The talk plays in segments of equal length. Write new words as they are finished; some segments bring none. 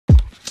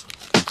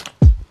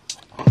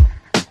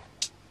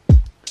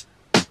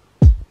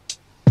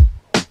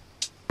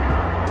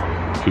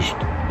Just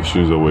as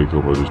soon as I wake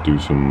up, I just do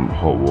some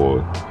hot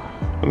water,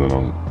 and then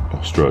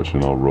I'll stretch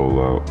and I'll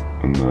roll out,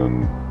 and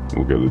then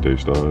we'll get the day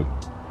started.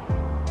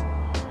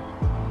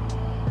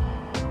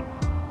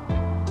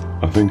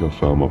 I think I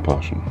found my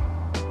passion.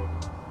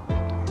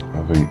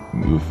 I think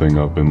the thing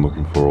I've been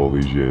looking for all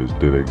these years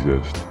did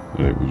exist,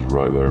 and it was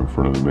right there in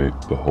front of me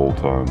the whole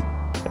time.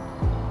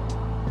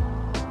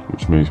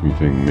 Which makes me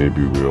think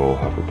maybe we all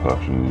have a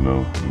passion, you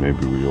know?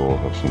 Maybe we all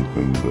have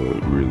something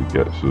that really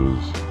gets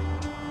us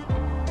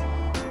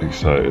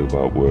excited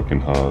about working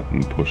hard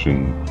and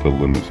pushing the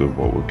limits of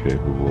what we're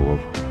capable of.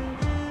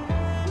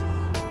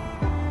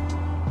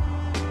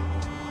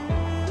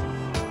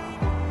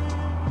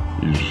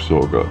 You just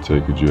sort of got to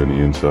take a journey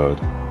inside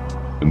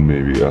and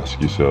maybe ask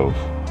yourself,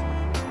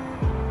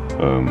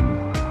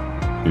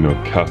 you know,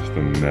 cast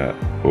a net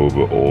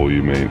over all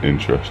your main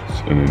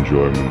interests and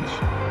enjoyments.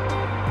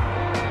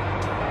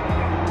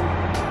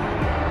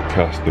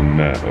 Cast a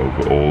net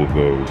over all of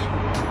those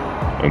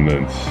and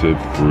then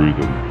sift through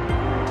them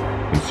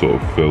and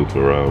sort of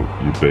filter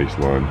out your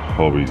baseline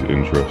hobbies,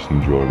 interests,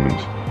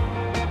 enjoyments,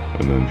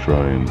 and then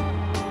try and,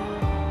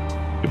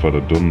 if I'd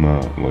have done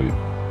that like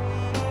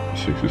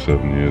 6 or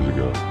 7 years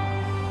ago,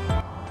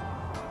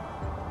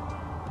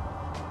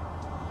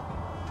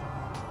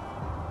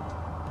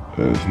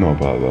 it's not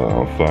about that,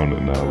 I've found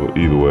it now, but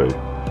either way,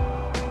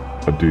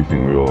 I do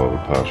think we all have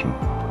a passion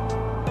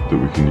that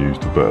we can use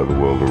to better the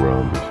world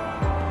around us.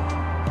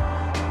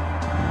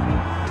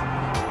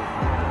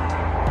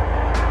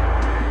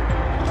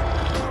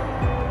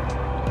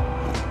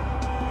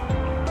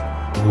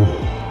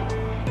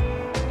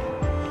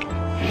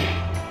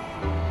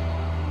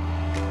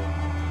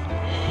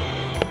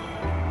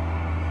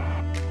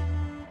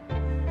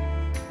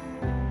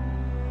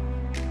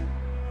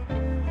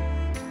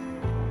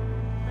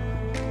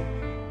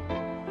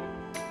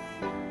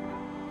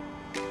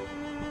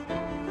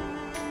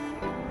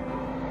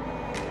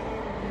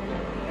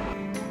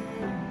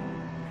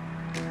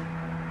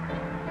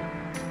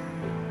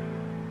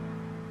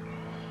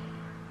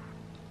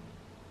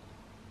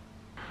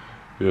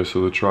 Yeah,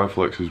 so the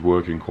Triflex is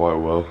working quite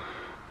well.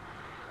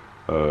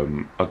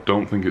 I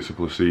don't think it's a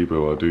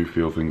placebo. I do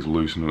feel things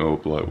loosening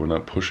up, like when I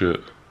push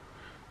it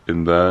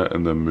in there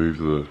and then move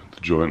the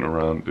joint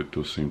around, it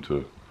does seem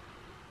to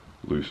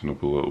loosen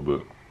up a little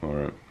bit.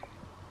 Alright.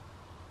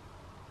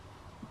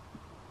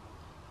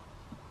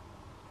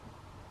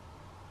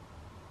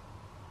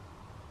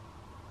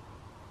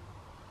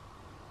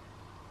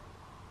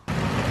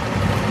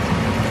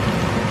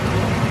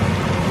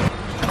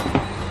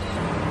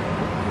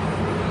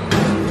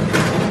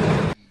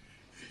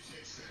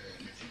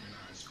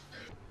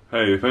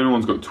 Hey, if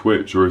anyone's got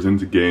Twitch or is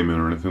into gaming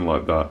or anything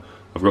like that,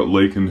 I've got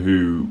Lakin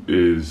who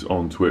is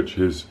on Twitch.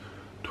 His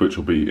Twitch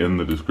will be in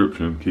the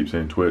description, keep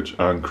saying Twitch,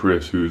 and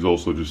Chris, who's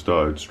also just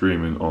started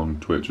streaming on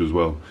Twitch as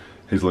well.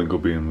 His link will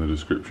be in the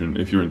description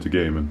if you're into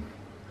gaming.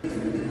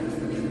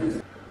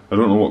 I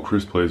don't know what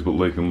Chris plays, but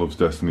Lakin loves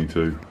Destiny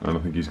 2, and I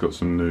think he's got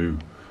some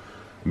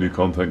new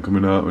content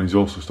coming out, and he's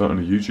also starting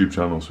a YouTube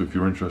channel, so if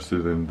you're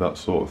interested in that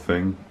sort of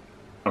thing,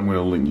 I'm going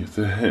to link you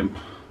to him.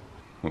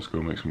 Let's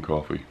go make some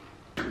coffee.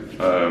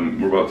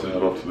 We're about to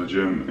head off to the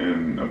gym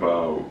in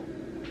about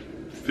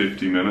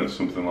 50 minutes,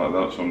 something like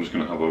that, so I'm just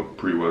going to have a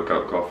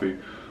pre-workout coffee.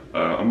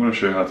 I'm going to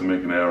show you how to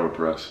make an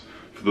Aero-Press.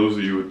 For those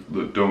of you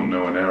that don't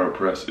know, an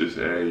Aero-Press is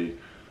a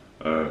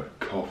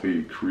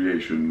coffee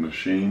creation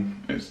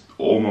machine. It's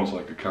almost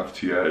like a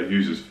cafetiere. It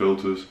uses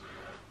filters.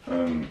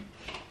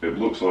 It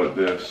looks like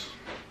this.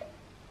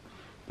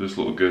 This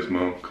little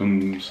gizmo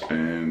comes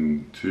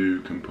in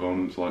 2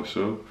 components like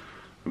so.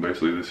 And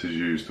basically this is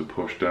used to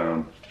push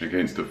down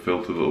against a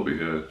filter that'll be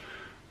here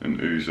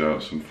and ooze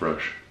out some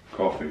fresh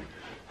coffee.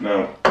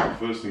 Now, the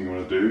first thing you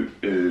want to do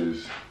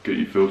is get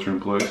your filter in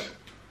place.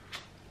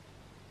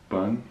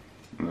 Bang.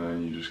 And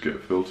then you just get a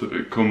filter.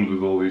 It comes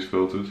with all these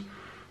filters,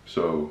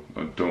 so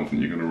I don't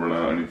think you're going to run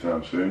out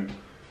anytime soon.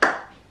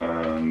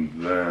 And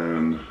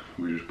then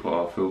we just put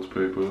our filter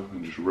paper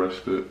and just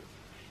rest it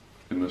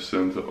in the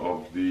center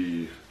of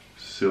the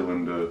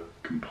cylinder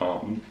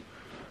compartment.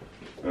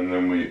 And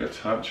then we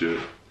attach it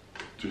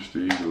just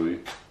easily,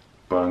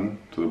 bang,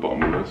 to the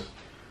bottom of this.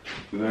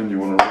 Then you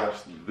want to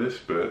rest this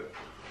bit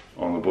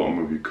on the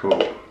bottom of your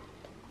cup.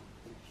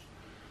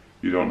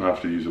 You don't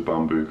have to use a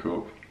bamboo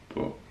cup,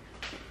 but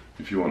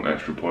if you want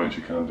extra points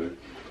you can do.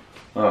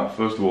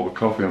 First of all, the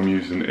coffee I'm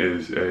using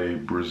is a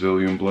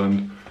Brazilian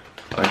blend.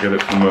 I get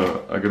it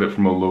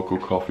from a local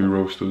coffee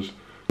roasters.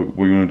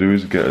 What you want to do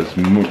is get as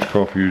much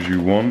coffee as you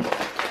want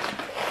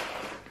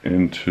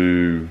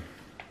into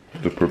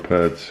the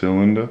prepared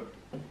cylinder.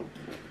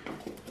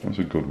 That's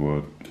a good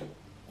word.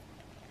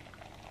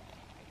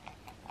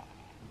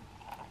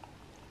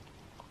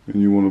 And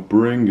you want to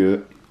bring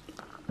it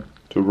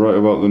to right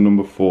about the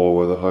number 4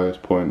 where the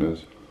highest point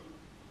is.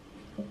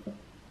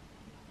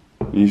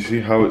 And you see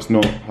how it's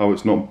not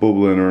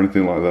bubbling or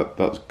anything like that?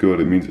 That's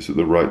good. It means it's at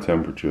the right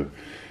temperature.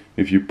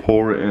 If you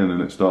pour it in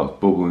and it starts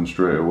bubbling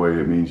straight away,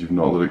 it means you've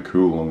not let it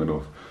cool long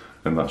enough,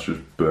 and that's just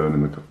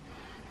burning the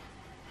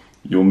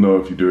you'll know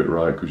if you do it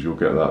right because you'll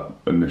get that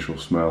initial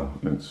smell.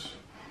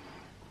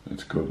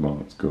 It's good, man,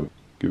 it's good.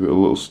 Give it a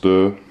little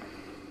stir.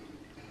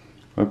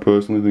 I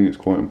personally think it's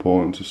quite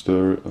important to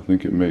stir it. I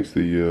think it makes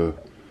the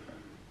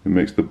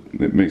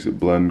it makes it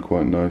blend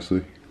quite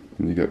nicely,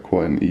 and you get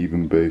quite an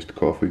even based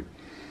coffee.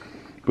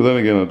 But then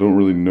again, I don't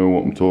really know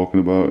what I'm talking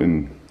about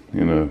in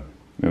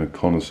a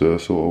connoisseur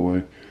sort of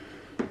way.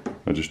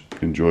 I just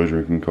enjoy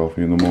drinking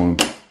coffee in the morning.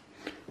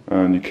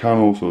 And you can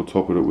also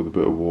top it up with a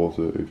bit of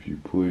water if you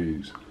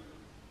please.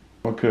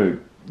 Okay,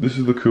 this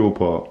is the cool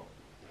part.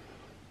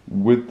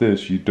 With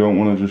this, you don't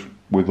want to just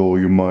with all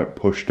your might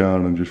push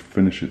down and just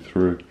finish it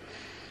through.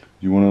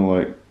 You want to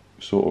like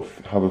sort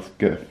of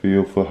get a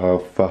feel for how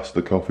fast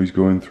the coffee's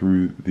going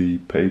through the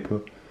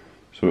paper.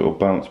 So it'll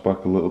bounce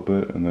back a little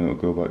bit and then it'll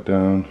go back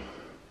down.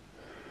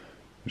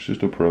 It's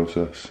just a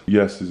process.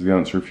 Yes is the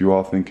answer if you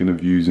are thinking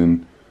of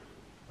using,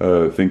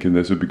 thinking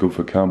this would be good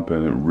for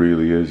camping. It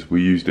really is.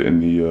 We used it in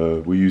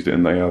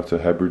the Outer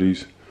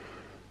Hebrides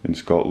in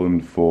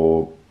Scotland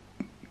for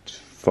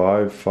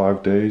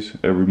five days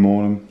every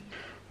morning.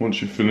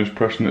 Once you've finished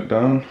pressing it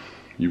down,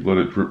 you let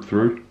it drip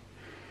through.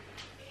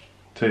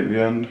 Take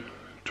the end,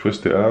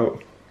 twist it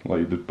out like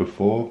you did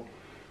before,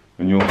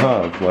 and you'll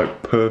have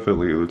like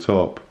perfectly at the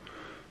top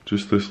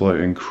just this like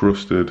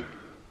encrusted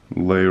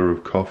layer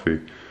of coffee.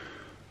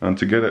 And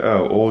to get it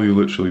out, all you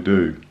literally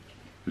do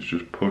is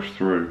just push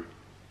through.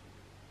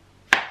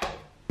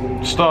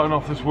 Starting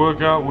off this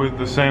workout with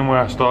the same way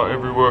I start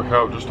every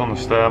workout, just on the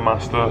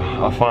Stairmaster.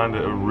 I find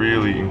it a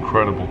really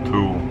incredible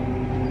tool.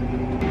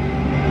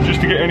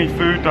 Just to get any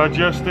food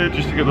digested,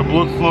 just to get the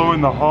blood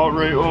flowing, the heart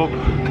rate up,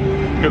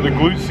 get the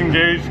glutes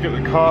engaged, get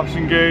the calves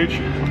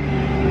engaged,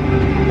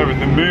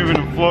 everything moving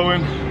and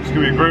flowing. It's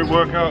gonna be a great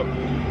workout.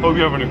 Hope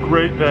you're having a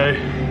great day.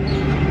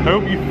 I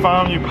hope you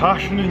found your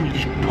passion and you're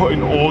just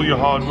putting all your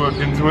hard work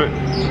into it,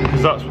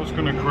 because that's what's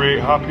gonna create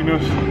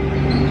happiness,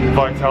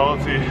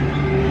 vitality,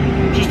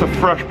 just a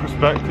fresh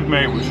perspective,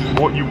 mate, which is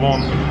what you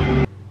want.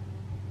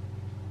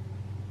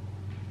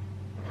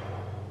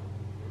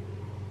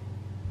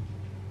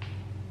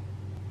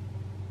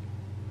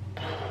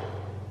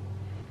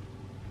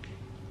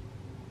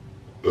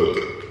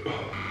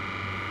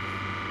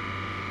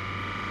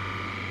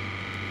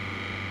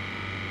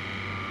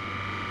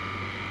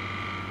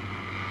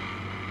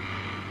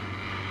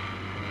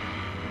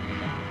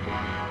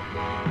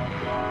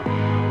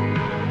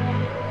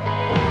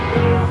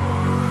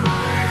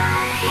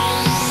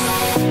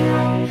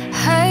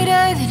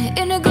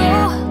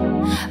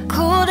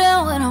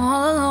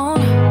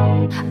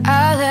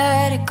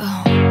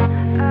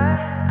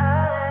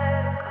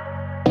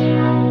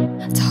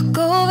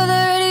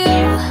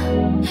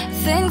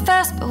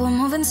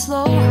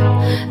 Slow,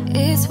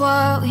 it's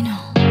what we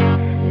know.